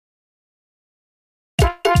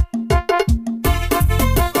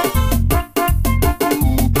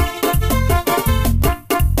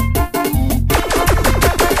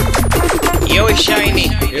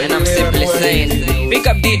saying. Pick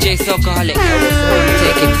up DJ Soca-holic.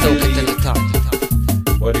 Take him Soca to the top.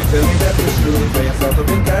 But you tell me that it's true. Say I start up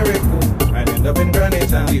in Carriacou and end up in Grenada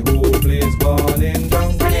Soca. The whole place burning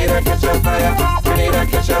down. Grenada catch a fire, Grenada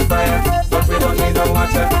catch a fire. But we don't need no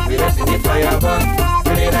water, we let the fire burn.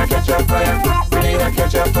 Grenada catch a fire, Grenada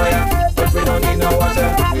catch a fire. But we don't need no water,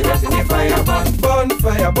 we let the fire burn. Burn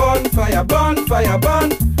fire, burn fire, burn fire, burn.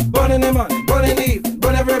 Burn in the morning, burn in the evening,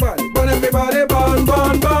 burn everybody, burn,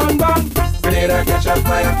 burn, burn, burn. Grenada catch a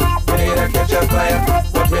fire, Grenada catch a fire.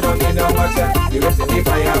 But we don't need no water, we let the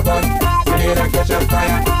fire burn. Grenada catch a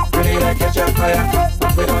fire, Grenada catch a fire.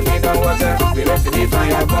 But we don't need no water, we let the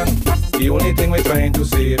fire burn. The only thing we're trying to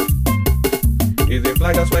save is the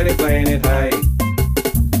flag, that's why they're flying it high.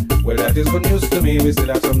 Well, that is good news to me. We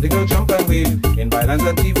still have something to jump and wave. In violence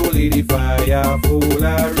and Tivoli, the fire full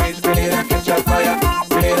of rage. Grenada catch a fire,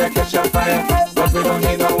 Grenada catch a fire. But we don't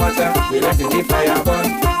need no water, we let the fire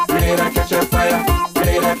burn. Grenada catch a fire,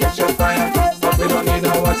 Grenada catch a fire. But we don't need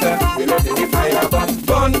no water, we let the fire burn.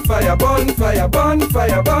 Burn fire, burn fire, burn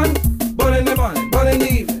fire, burn. Burn in the morning, burn in the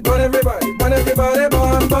evening, burn everybody,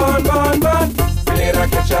 burn, burn, burn, burn. Grenada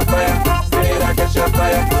catch a fire, Grenada catch a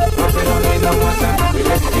fire. But we don't need no water, we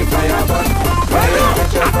let the fire burn. Grenada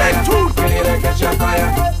catch a fire, Grenada catch a fire.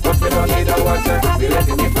 But we don't need no water, we let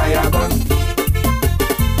the fire burn.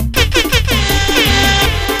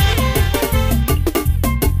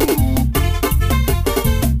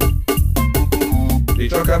 The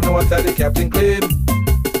truck have no water, the captain claim.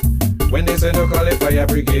 When they send to call it fire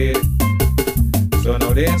brigade. So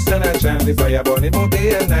now they ain't stand a chance, the fire burning both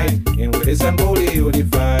day and night. In Willis and Bolio, the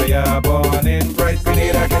fire burning bright.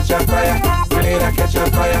 Grenada catch a fire, Grenada catch a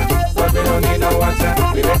fire. But we don't need no water,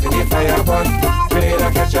 we let the fire burn.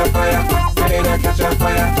 Grenada catch a fire, Grenada catch a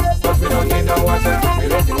fire. But we don't need no water, we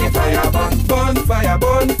let the fire burn. Burn fire,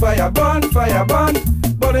 burn fire, burn fire, burn.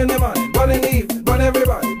 Burn in the morning, burn in the evening, burn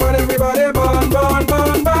everybody, burn, burn,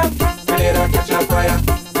 burn, burn. Grenada catch a fire,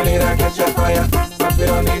 Grenada catch a fire. But we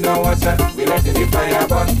don't need no water, we let the fire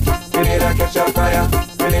burn. Grenada catch a fire,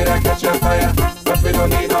 Grenada catch a fire. But we don't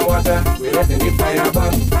need no water, we let the fire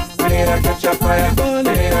burn. Grenada catch a fire,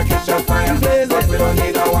 Grenada catch a fire. But we don't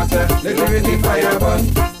need no water, let the fire burn.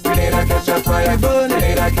 Grenada catch a fire,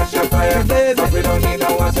 Grenada catch a fire. But we don't need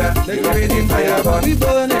no water, let the fire burn.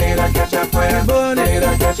 Grenada catch a fire,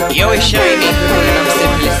 Grenada catch a fire. Yo, it's Shiny, and I'm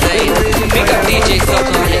simply saying.